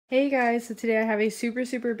Hey guys, so today I have a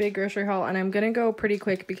super big grocery haul and I'm gonna go pretty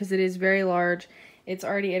quick because it is very large. It's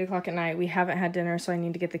already 8 o'clock at night. We haven't had dinner, so I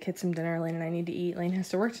need to get the kids some dinner. Lane and I need to eat. Lane has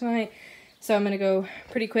to work tonight, so I'm gonna go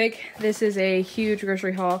pretty quick. This is a huge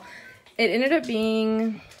grocery haul. It ended up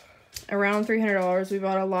being around $300. We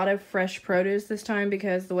bought a lot of fresh produce this time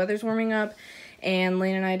because the weather's warming up, and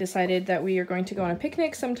Lane and I decided that we are going to go on a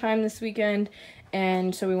picnic sometime this weekend,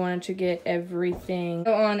 and so we wanted to get everything.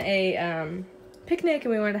 Go on a picnic,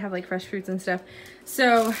 and we wanted to have like fresh fruits and stuff.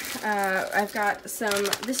 So I've got some,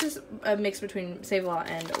 this is a mix between Save-A-Lot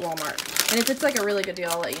and Walmart, and if it's like a really good deal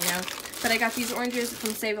I'll let you know. But I got these oranges from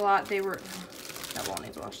Save-A-Lot. They were, that wall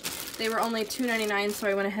needs washed. They were only $2.99, so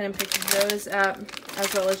I went ahead and picked those up,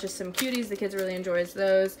 as well as just some cuties. The kids really enjoy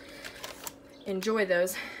those.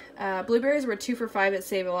 Blueberries were 2 for $5 at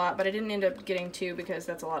Save-A-Lot, but I didn't end up getting 2 because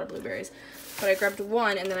that's a lot of blueberries. But I grabbed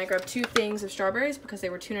 1, and then I grabbed 2 things of strawberries because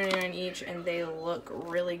they were $2.99 each, and they look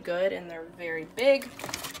really good, and they're very big,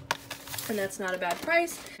 and that's not a bad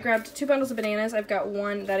price. I grabbed 2 bundles of bananas. I've got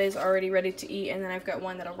 1 that is already ready to eat, and then I've got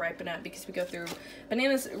 1 that'll ripen up because we go through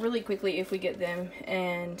bananas really quickly if we get them,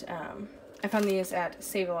 and I found these at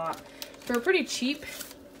Save-A-Lot for pretty cheap.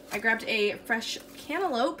 I grabbed a fresh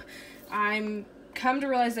cantaloupe. I'm come to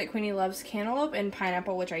realize that Queenie loves cantaloupe and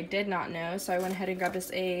pineapple, which I did not know, so I went ahead and grabbed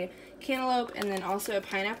us a cantaloupe and then also a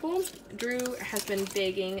pineapple. Drew has been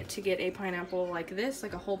begging to get a pineapple like this,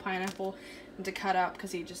 like a whole pineapple, to cut up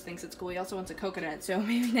because he just thinks it's cool. He also wants a coconut, so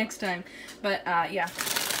maybe next time. But yeah,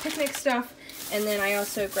 picnic stuff. And then I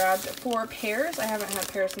also grabbed 4 pears. I haven't had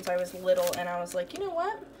pears since I was little, and I was like, you know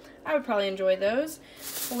what? I would probably enjoy those.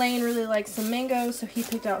 Lane really likes some mangoes, so he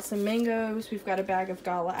picked out some mangoes. We've got a bag of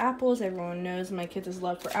Gala apples. Everyone knows my kids'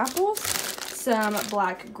 love for apples. Some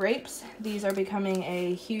black grapes. These are becoming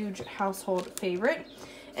a huge household favorite.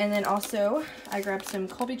 And then also, I grabbed some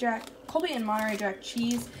Colby and Monterey Jack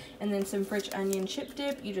cheese, and then some French onion chip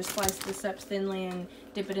dip. You just slice this up thinly and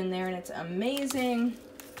dip it in there, and it's amazing.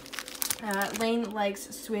 Lane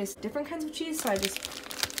likes Swiss different kinds of cheese, so I just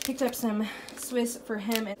picked up some Swiss for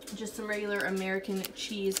him and just some regular American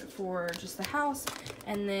cheese for just the house.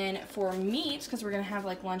 And then for meat, because we're gonna have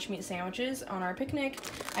like lunch meat sandwiches on our picnic,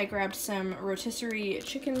 I grabbed some rotisserie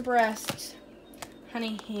chicken breast,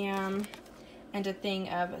 honey ham, and a thing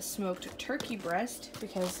of smoked turkey breast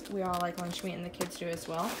because we all like lunch meat and the kids do as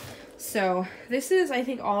well. So this is, I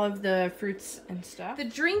think, all of the fruits and stuff. The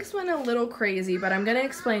drinks went a little crazy, but I'm gonna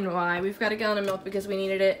explain why. We've got a gallon of milk because we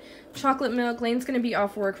needed it. Chocolate milk. Lane's gonna be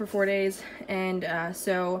off work for 4 days, and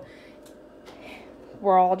so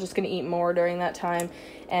we're all just gonna eat more during that time.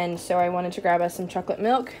 And so I wanted to grab us some chocolate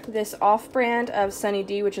milk. This off-brand of Sunny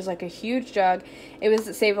D, which is like a huge jug. It was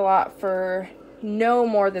at Save-A-Lot for no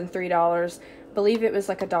more than $3. Believe it was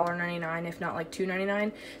like $1.99, if not like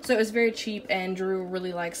 $2.99. So it was very cheap, and Drew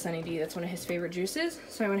really likes Sunny D. That's one of his favorite juices,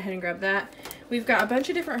 so I went ahead and grabbed that. We've got a bunch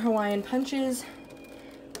of different Hawaiian punches.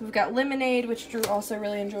 We've got lemonade, which Drew also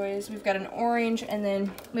really enjoys. We've got an orange, and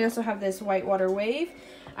then we also have this Whitewater Wave.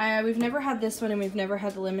 We've never had this one, and we've never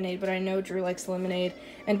had the lemonade, but I know Drew likes lemonade.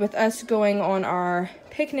 And with us going on our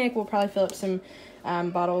picnic, we'll probably fill up some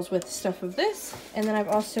bottles with stuff of this. And then I've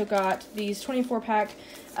also got these 24-pack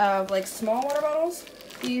of like small water bottles.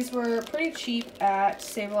 These were pretty cheap at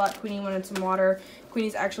Save-A-Lot. Queenie wanted some water.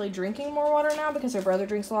 Queenie's actually drinking more water now because her brother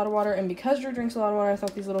drinks a lot of water, and because Drew drinks a lot of water, I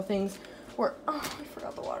thought these little things were, oh, I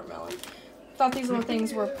forgot the watermelon. Thought these little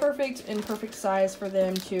things were perfect size for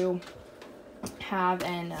them to have,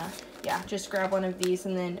 and yeah, just grab one of these,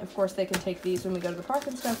 and then of course they can take these when we go to the park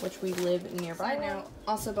and stuff, which we live nearby now.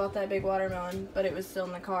 Also bought that big watermelon, but it was still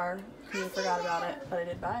in the car. I forgot about it, but I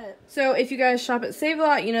did buy it. So if you guys shop at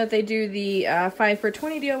Save-A-Lot, you know they do the 5 for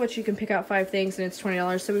 $20 deal, which you can pick out 5 things and it's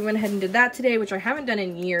 $20. So we went ahead and did that today, which I haven't done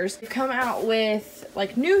in years. We've come out with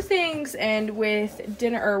like new things, and with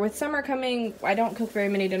dinner, or with summer coming, I don't cook very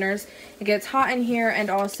many dinners. It gets hot in here, and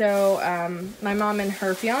also my mom and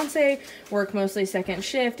her fiance work mostly second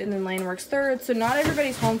shift, and then Lane works third, so not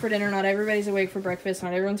everybody's home for dinner, not everybody's awake for breakfast,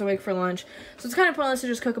 not everyone's awake for lunch, so it's kind of pointless to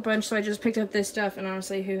just cook a bunch. So I just picked up this stuff, and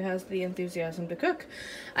honestly, who has the enthusiasm to cook?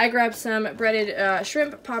 I grabbed some breaded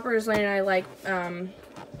shrimp poppers. Lane and I like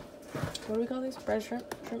what do we call these? Breaded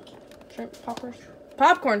shrimp poppers,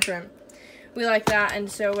 popcorn shrimp. We like that,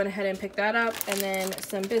 and so went ahead and picked that up. And then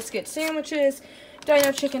some biscuit sandwiches,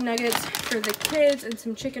 dino chicken nuggets for the kids, and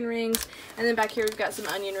some chicken rings. And then back here we've got some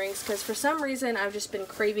onion rings because for some reason I've just been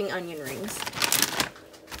craving onion rings.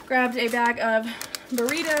 Grabbed a bag of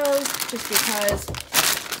burritos just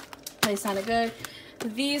because they sounded good.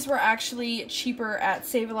 These were actually cheaper at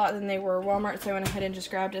Save-A-Lot than they were at Walmart, so I went ahead and just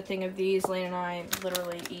grabbed a thing of these. Lane and I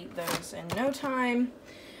literally eat those in no time.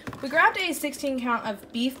 We grabbed a 16 count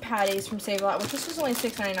of beef patties from Save-A-Lot, which this was only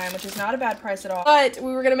 $6.99, which is not a bad price at all. But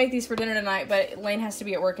we were going to make these for dinner tonight, but Lane has to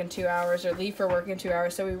be at work in 2 hours, or leave for work in 2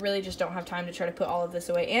 hours, so we really just don't have time to try to put all of this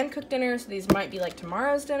away and cook dinner, so these might be like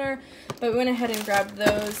tomorrow's dinner. But we went ahead and grabbed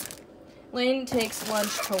those. Lane takes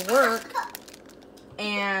lunch to work,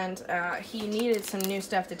 and he needed some new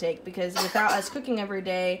stuff to take, because without us cooking every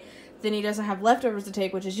day, then he doesn't have leftovers to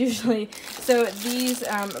take, which is usually, so these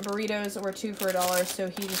burritos were 2 for $1, so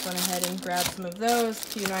he just went ahead and grabbed some of those,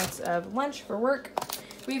 2 nights of lunch for work.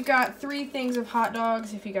 We've got 3 things of hot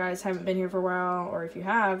dogs. If you guys haven't been here for a while, or if you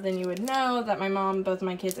have, then you would know that my mom, both of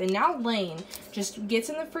my kids, and now Lane, just gets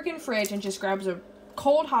in the freaking fridge and just grabs a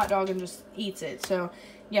cold hot dog and just eats it. So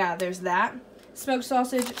yeah, there's that. Smoked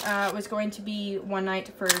sausage was going to be one night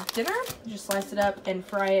for dinner. You just slice it up and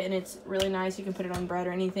fry it, and it's really nice. You can put it on bread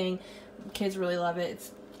or anything. Kids really love it.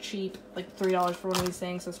 It's cheap, like $3 for one of these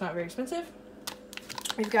things, so it's not very expensive.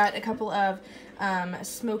 We've got a couple of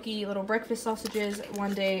smoky little breakfast sausages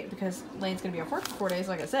one day, because Lane's going to be off work for 4 days,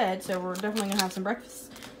 like I said, so we're definitely going to have some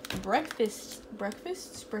breakfasts.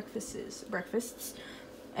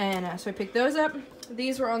 And so I picked those up.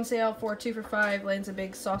 These were on sale for 2 for $5. Lane's a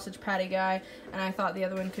big sausage patty guy, and I thought the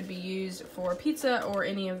other one could be used for pizza or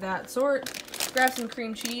any of that sort. Grabbed some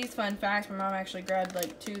cream cheese. Fun fact, my mom actually grabbed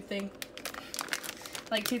like two things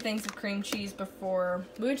of cream cheese before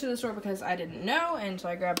we went to the store, because I didn't know, and so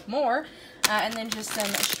I grabbed more. And then just some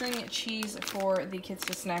string cheese for the kids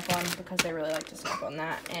to snack on, because they really like to snack on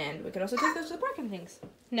that. And we could also take those to the park and things.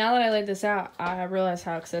 Now that I laid this out, I realize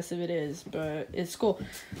how excessive it is, but it's cool.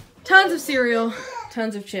 Tons of cereal,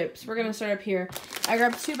 tons of chips. We're gonna start up here. I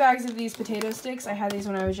grabbed 2 bags of these potato sticks. I had these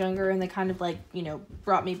when I was younger, and they kind of like, you know,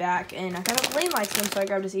 brought me back, and I thought Lane likes them, so I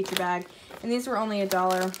grabbed us each a bag. And these were only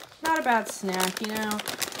 $1. Not a bad snack, you know.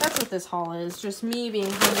 That's what this haul is, just me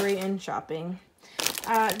being hungry and shopping.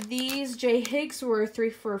 These J. Higgs were 3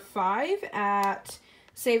 for $5 at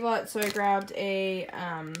Save-A-Lot, so I grabbed a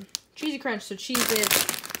Cheesy Crunch, so Cheez-Its,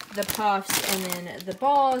 the Puffs, and then the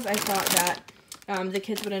balls. I thought that the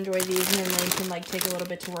kids would enjoy these, and then Lane can like take a little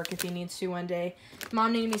bit to work if he needs to one day.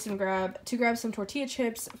 Mom needed me to grab some tortilla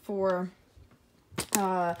chips for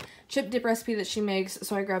chip dip recipe that she makes,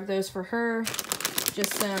 so I grabbed those for her.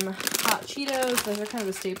 Just some hot Cheetos. Those are kind of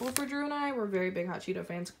a staple for Drew and I. We're very big hot Cheeto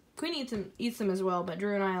fans. Queen eats them as well, but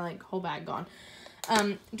Drew and I, like, whole bag gone.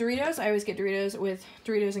 Doritos. I always get Doritos with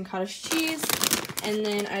Doritos and cottage cheese. And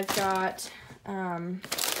then I've got, I'll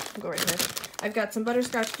go right here. I've got some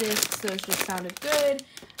butterscotch discs. Those just sounded good.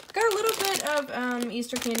 Got a little bit of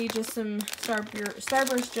Easter candy, just some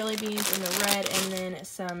Starburst jelly beans in the red, and then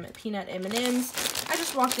some peanut M&Ms. I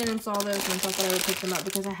just walked in and saw those and thought that I would pick them up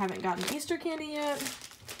because I haven't gotten Easter candy yet.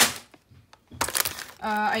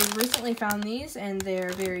 I recently found these, and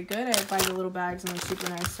they're very good. I buy the little bags, and they're super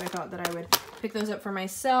nice, so I thought that I would pick those up for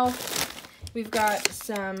myself. We've got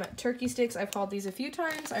some turkey sticks. I've hauled these a few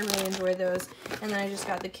times. I really enjoy those. And then I just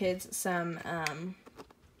got the kids some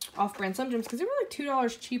off-brand Slim Jims, because they were like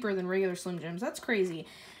 $2 cheaper than regular Slim Jims. That's crazy.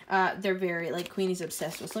 They're very, like, Queenie's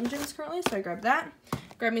obsessed with Slim Jims currently, so I grabbed that.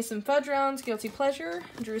 Grabbed me some fudge rounds, guilty pleasure.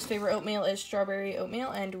 Drew's favorite oatmeal is strawberry oatmeal,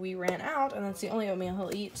 and we ran out, and that's the only oatmeal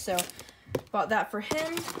he'll eat, so bought that for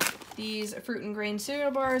him. These fruit and grain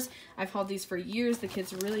cereal bars, I've hauled these for years. The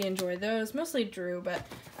kids really enjoy those, mostly Drew, but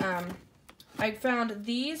I found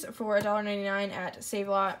these for $1.99 at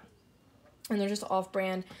Save-A-Lot, and they're just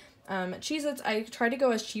off-brand Cheez-Its. I tried to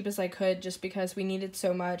go as cheap as I could just because we needed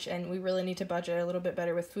so much, and we really need to budget a little bit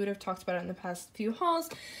better with food. I've talked about it in the past few hauls,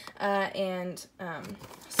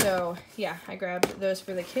 so yeah, I grabbed those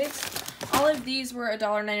for the kids. All of these were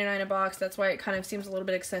 $1.99 a box. That's why it kind of seems a little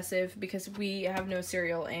bit excessive, because we have no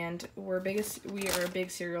cereal, and we are a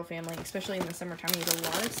big cereal family, especially in the summertime. We eat a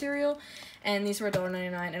lot of cereal, and these were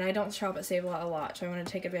 $1.99, and I don't shop at Save-A-Lot a lot, so I want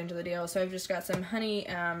to take advantage of the deal. So I've just got some honey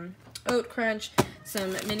oat crunch,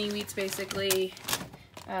 some mini wheats basically,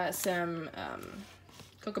 some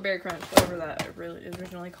Cocoa Berry Crunch, whatever that really is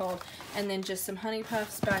originally called, and then just some honey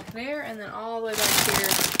puffs back there, and then all the way back here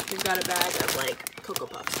we've got a bag of like Cocoa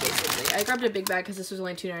Puffs basically. I grabbed a big bag because this was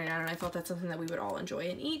only $2.99, and I thought that's something that we would all enjoy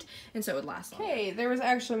and eat, and so it would last long. Okay, there was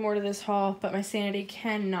actually more to this haul, but my sanity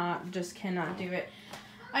cannot do it.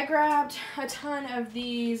 I grabbed a ton of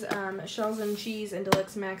these shells and cheese and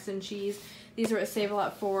deluxe max and cheese. These were at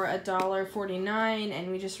Save-A-Lot for $1.49,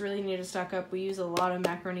 and we just really need to stock up. We use a lot of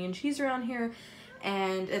macaroni and cheese around here,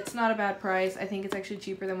 and it's not a bad price. I think it's actually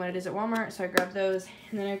cheaper than what it is at Walmart, so I grabbed those.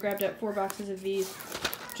 And then I grabbed up 4 boxes of these,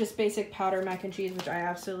 just basic powder mac and cheese, which I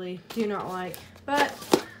absolutely do not like. But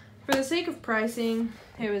for the sake of pricing,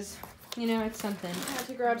 it was You know, it's something. I had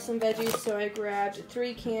to grab some veggies, so I grabbed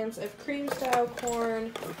 3 cans of cream-style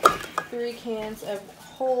corn, 3 cans of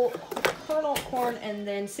whole kernel corn, and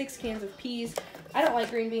then 6 cans of peas. I don't like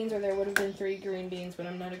green beans, or there would have been 3 green beans, but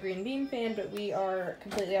I'm not a green bean fan, but we are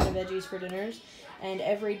completely out of veggies for dinners. And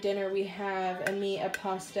every dinner we have a meat, a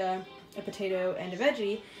pasta, a potato, and a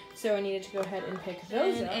veggie, so I needed to go ahead and pick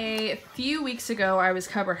those up. A few weeks ago, I was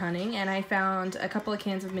cupboard hunting, and I found a couple of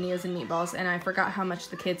cans of Minios and meatballs, and I forgot how much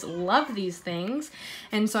the kids love these things,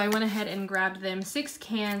 and so I went ahead and grabbed them 6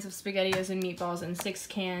 cans of SpaghettiOs and meatballs and 6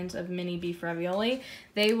 cans of mini beef ravioli.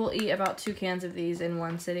 They will eat about 2 cans of these in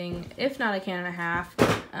one sitting, if not a can and a half.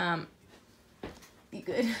 Be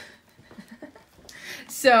good.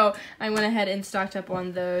 So I went ahead and stocked up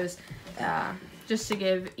on those, just to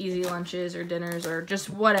give easy lunches or dinners or just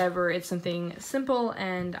whatever. It's something simple,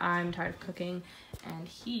 and I'm tired of cooking, and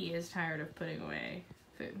he is tired of putting away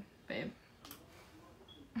food, babe.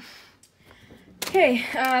 Okay,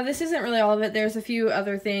 this isn't really all of it. There's a few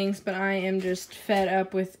other things, but I am just fed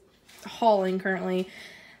up with hauling currently.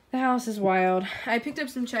 The house is wild. I picked up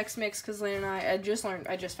some Chex Mix because Lane and I just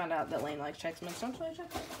found out that Lane likes Chex Mix. Don't you like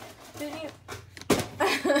Chex Mix? Didn't you?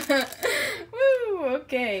 Woo,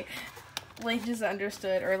 okay. Lane just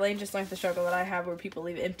understood, or Lane just learned the struggle that I have where people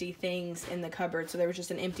leave empty things in the cupboard, so there was just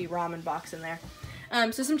an empty ramen box in there.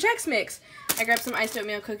 So some Chex Mix. I grabbed some iced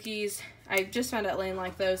oatmeal cookies. I just found out Lane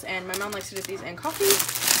liked those, and my mom likes to dip these in coffee.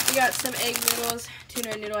 We got some egg noodles,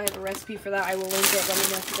 tuna noodle. I have a recipe for that. I will link it. Let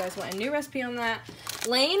me know if you guys want a new recipe on that.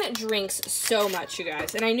 Lane drinks so much, you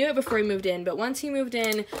guys, and I knew it before he moved in, but once he moved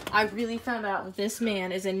in, I really found out that this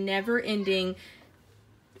man is a never-ending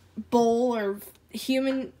bowl or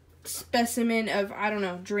human specimen of, I don't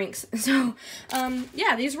know, drinks. So,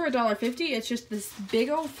 yeah, these were $1.50. It's just this big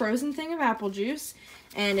old frozen thing of apple juice,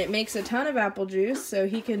 and it makes a ton of apple juice, so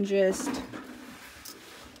he can just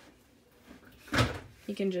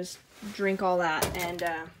drink all that. And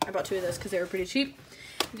I bought 2 of those because they were pretty cheap.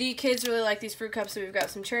 The kids really like these fruit cups, so we've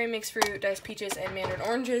got some cherry mixed fruit, diced peaches, and mandarin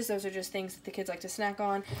oranges. Those are just things that the kids like to snack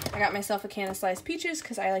on. I got myself a can of sliced peaches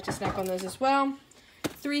because I like to snack on those as well.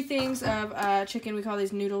 3 things of chicken. We call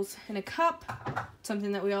these noodles in a cup.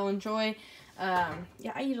 Something that we all enjoy. Yeah,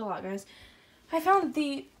 I eat a lot, guys. I found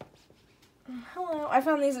these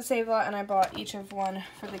at Save A Lot, and I bought each of one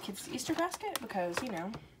for the kids' Easter basket because, you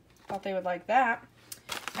know, thought they would like that.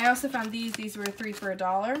 I also found these. These were 3 for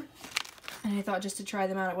 $1. And I thought just to try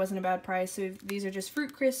them out, it wasn't a bad price. So these are just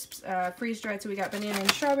fruit crisps, freeze-dried. So we got banana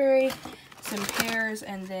and strawberry, some pears,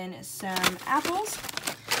 and then some apples.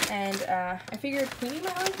 And I figured Queenie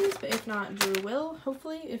might like these, but if not, Drew will,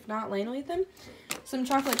 hopefully. If not, Lane will eat them. Some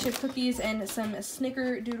chocolate chip cookies and some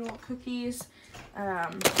snickerdoodle cookies.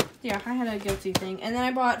 Yeah, I had a guilty thing. And then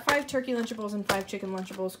I bought 5 turkey Lunchables and 5 chicken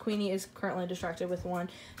Lunchables. Queenie is currently distracted with one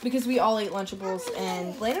because we all eat Lunchables.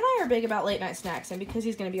 And Lane and I are big about late night snacks. And because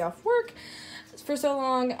he's going to be off work for so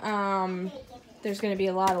long, there's going to be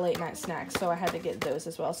a lot of late night snacks, so I had to get those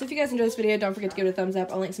as well. So if you guys enjoyed this video, don't forget to give it a thumbs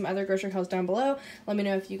up. I'll link some other grocery hauls down below. Let me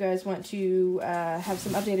know if you guys want to have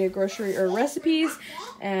some updated grocery or recipes,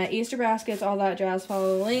 Easter baskets, all that jazz.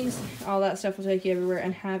 Follow the links. All that stuff will take you everywhere,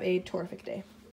 and have a terrific day.